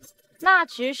趣，那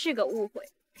只是个误会。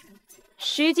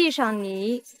实际上，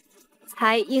你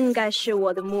才应该是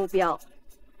我的目标。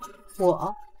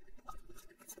我？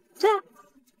对啊，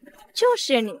就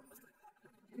是你。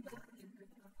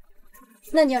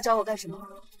那你要找我干什么？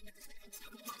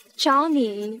找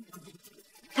你，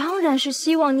当然是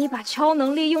希望你把超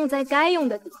能力用在该用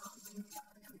的地方。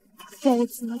否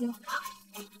则的话，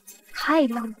太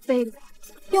浪费了。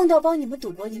用到帮你们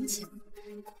赌博赢钱。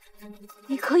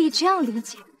你可以这样理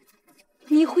解，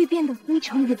你会变得非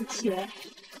常有钱，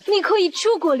你可以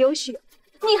出国留学，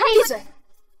你还闭嘴！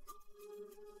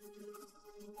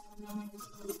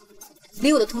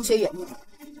离我的同学远一点。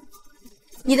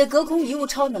你的隔空遗物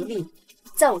超能力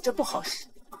在我这不好使，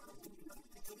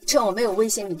趁我没有威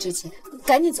胁你之前，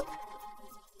赶紧走，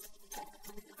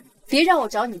别让我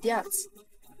找你第二次，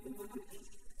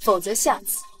否则下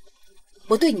次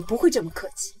我对你不会这么客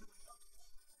气。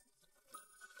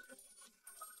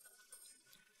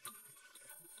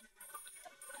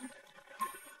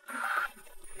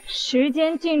时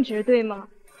间静止，对吗？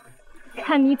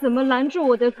看你怎么拦住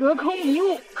我的隔空遗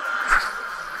物！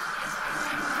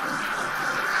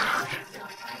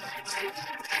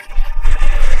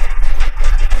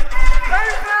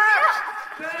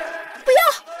不要！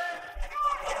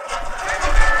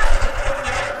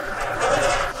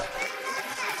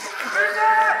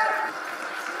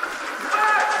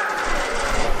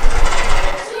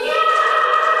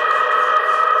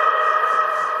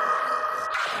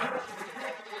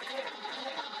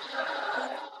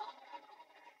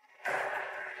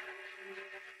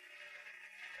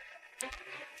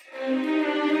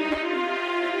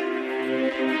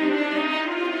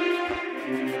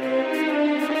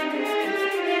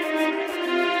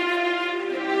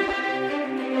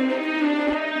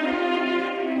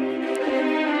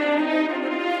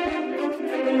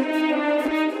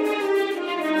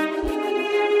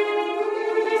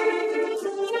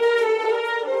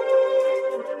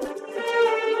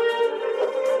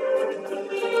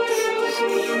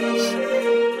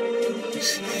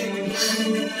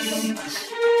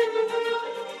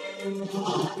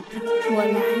我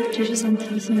来只是想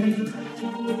提醒你，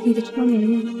你的超能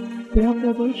力不要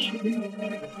过多使用。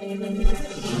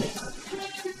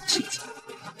谢谢，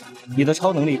你的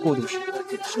超能力过度使用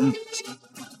对生命危险。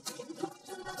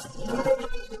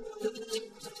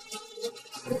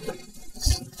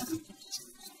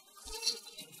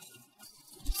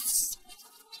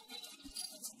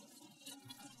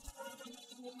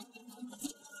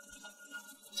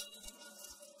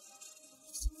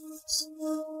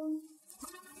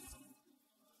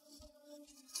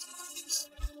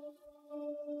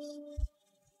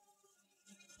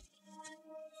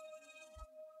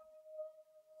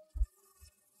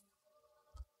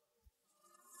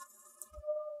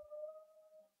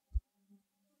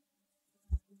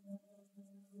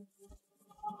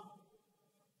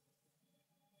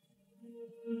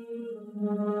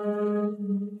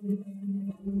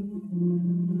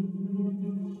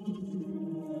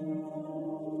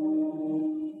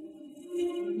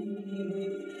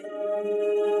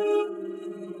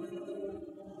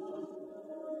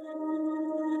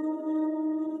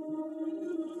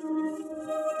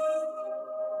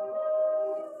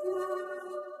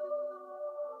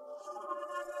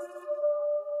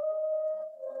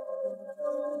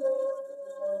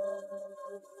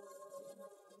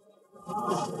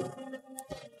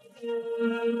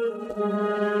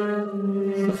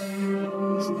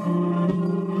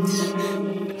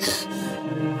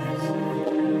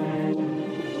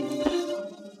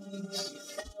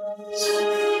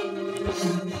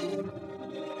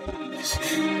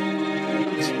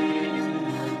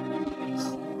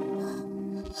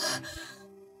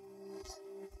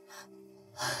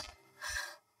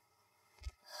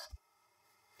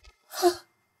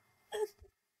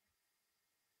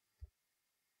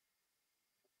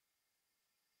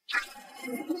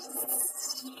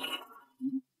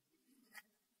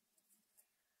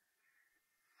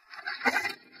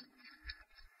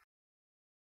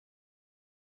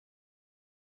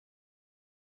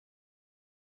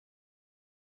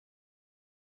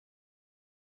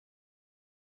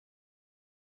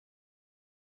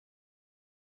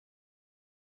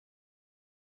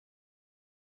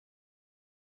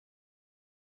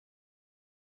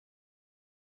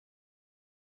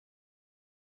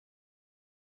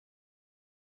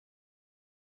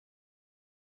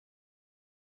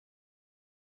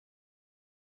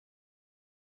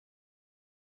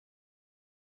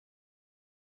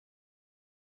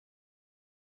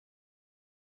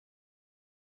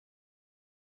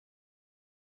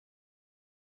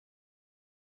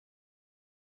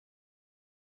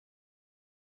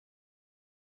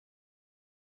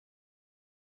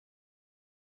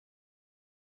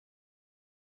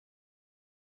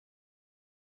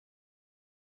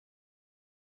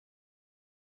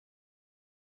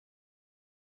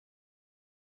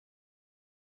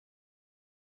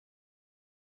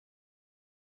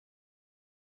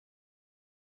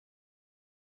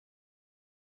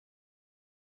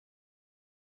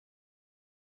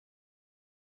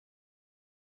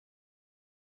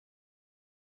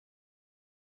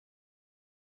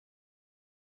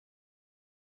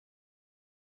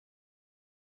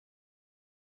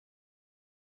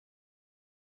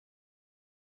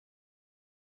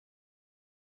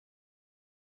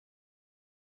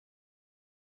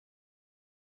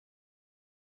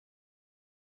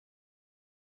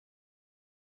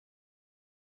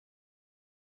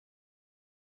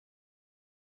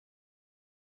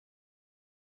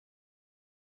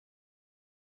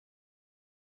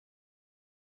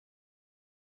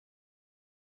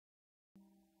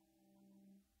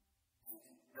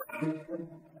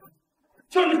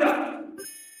笑什么笑？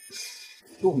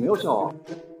我没有笑啊。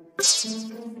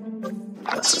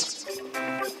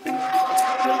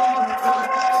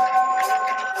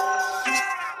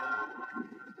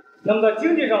那么在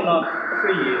经济上呢，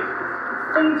是以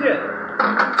封建、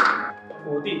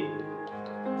土地、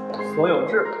所有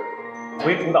制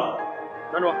为主导。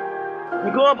站住！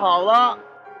你哥跑了，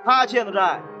他欠的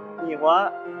债你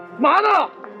还。嘛呢？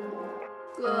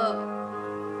哥，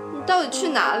你到底去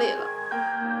哪里了？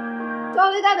高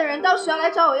利贷的人到学校来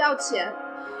找我要钱，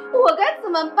我该怎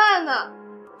么办呢？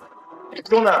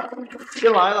兄弟，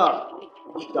新来的，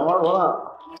想玩多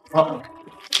大？啊，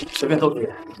随便斗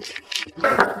嘴。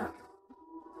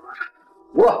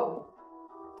胡了，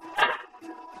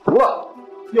胡了，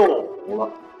又胡了。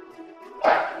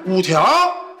5条，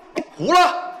胡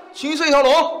了，清水一条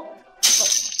龙。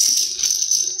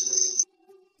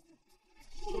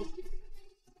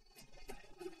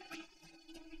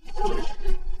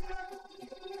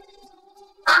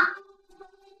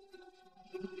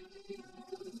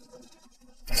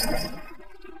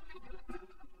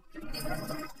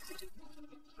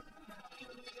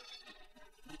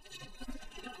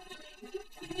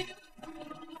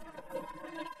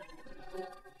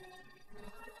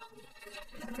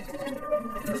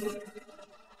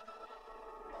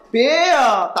别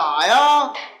呀，打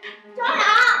呀！张扬，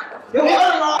别回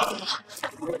来了。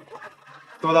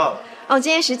多大了？哦，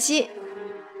今年17。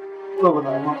饿不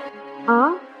疼吗？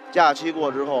啊？假期过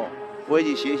之后回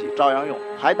去洗洗，照样用，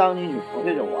还当你女朋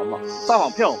友就完吗？撒谎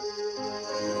骗我，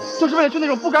就是为了去那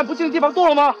种不干不净的地方做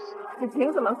了吗？你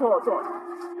凭什么说我做的？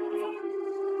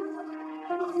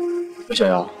小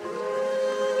杨，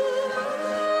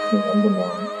你能不能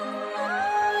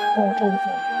帮我照顾小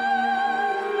杨？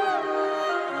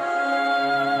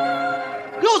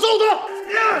给我揍他！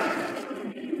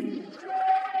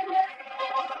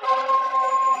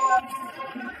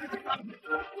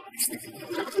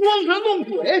装神弄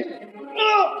鬼！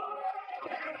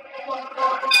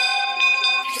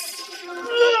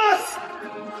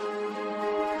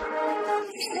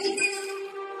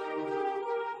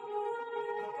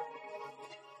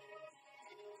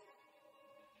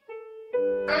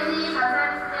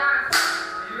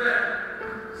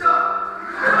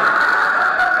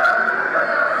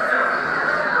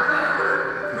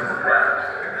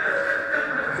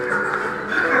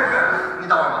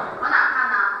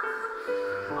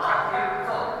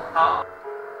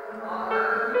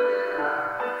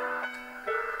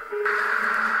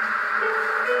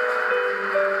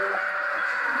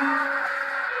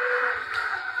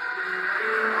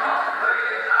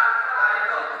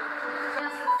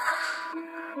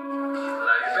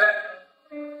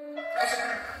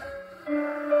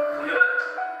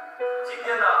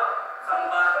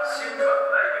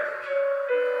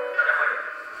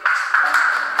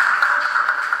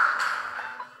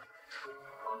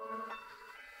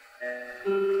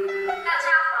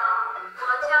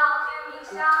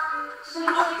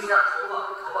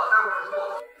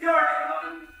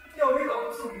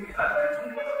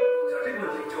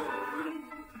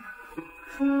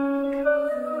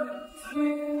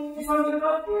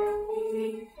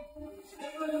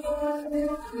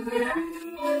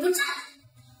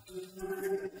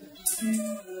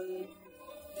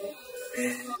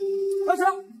快起来！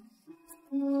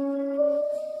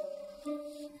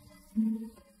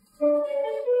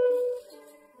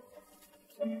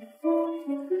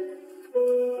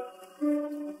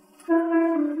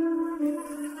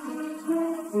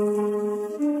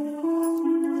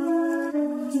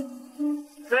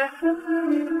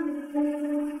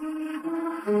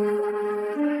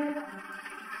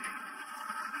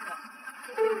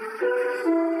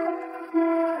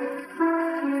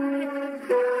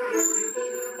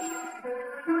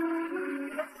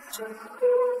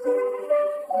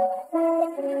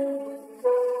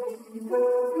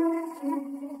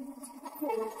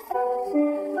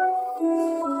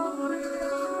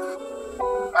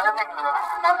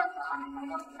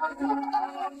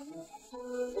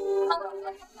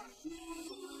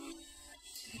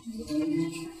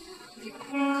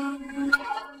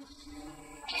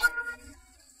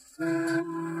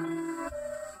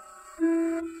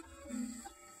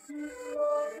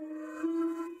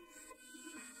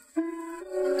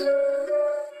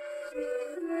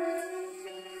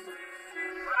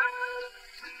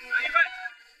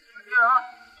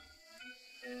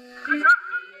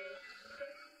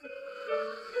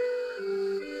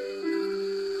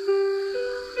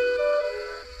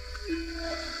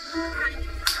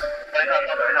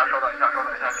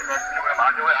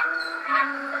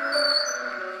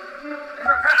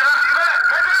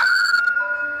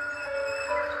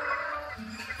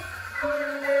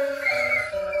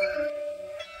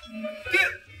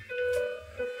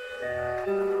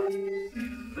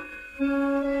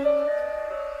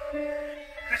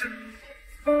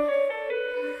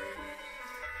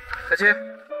起，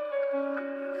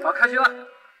好，开机了。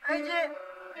开机，3、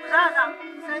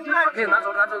2、可以拿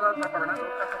走，拿本儿拿走。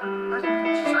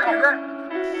预备，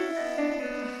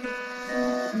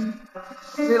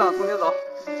可以了，重新走。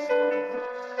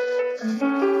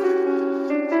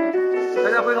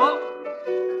大家回头。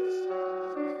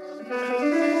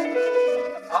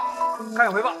好，看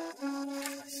一回吧。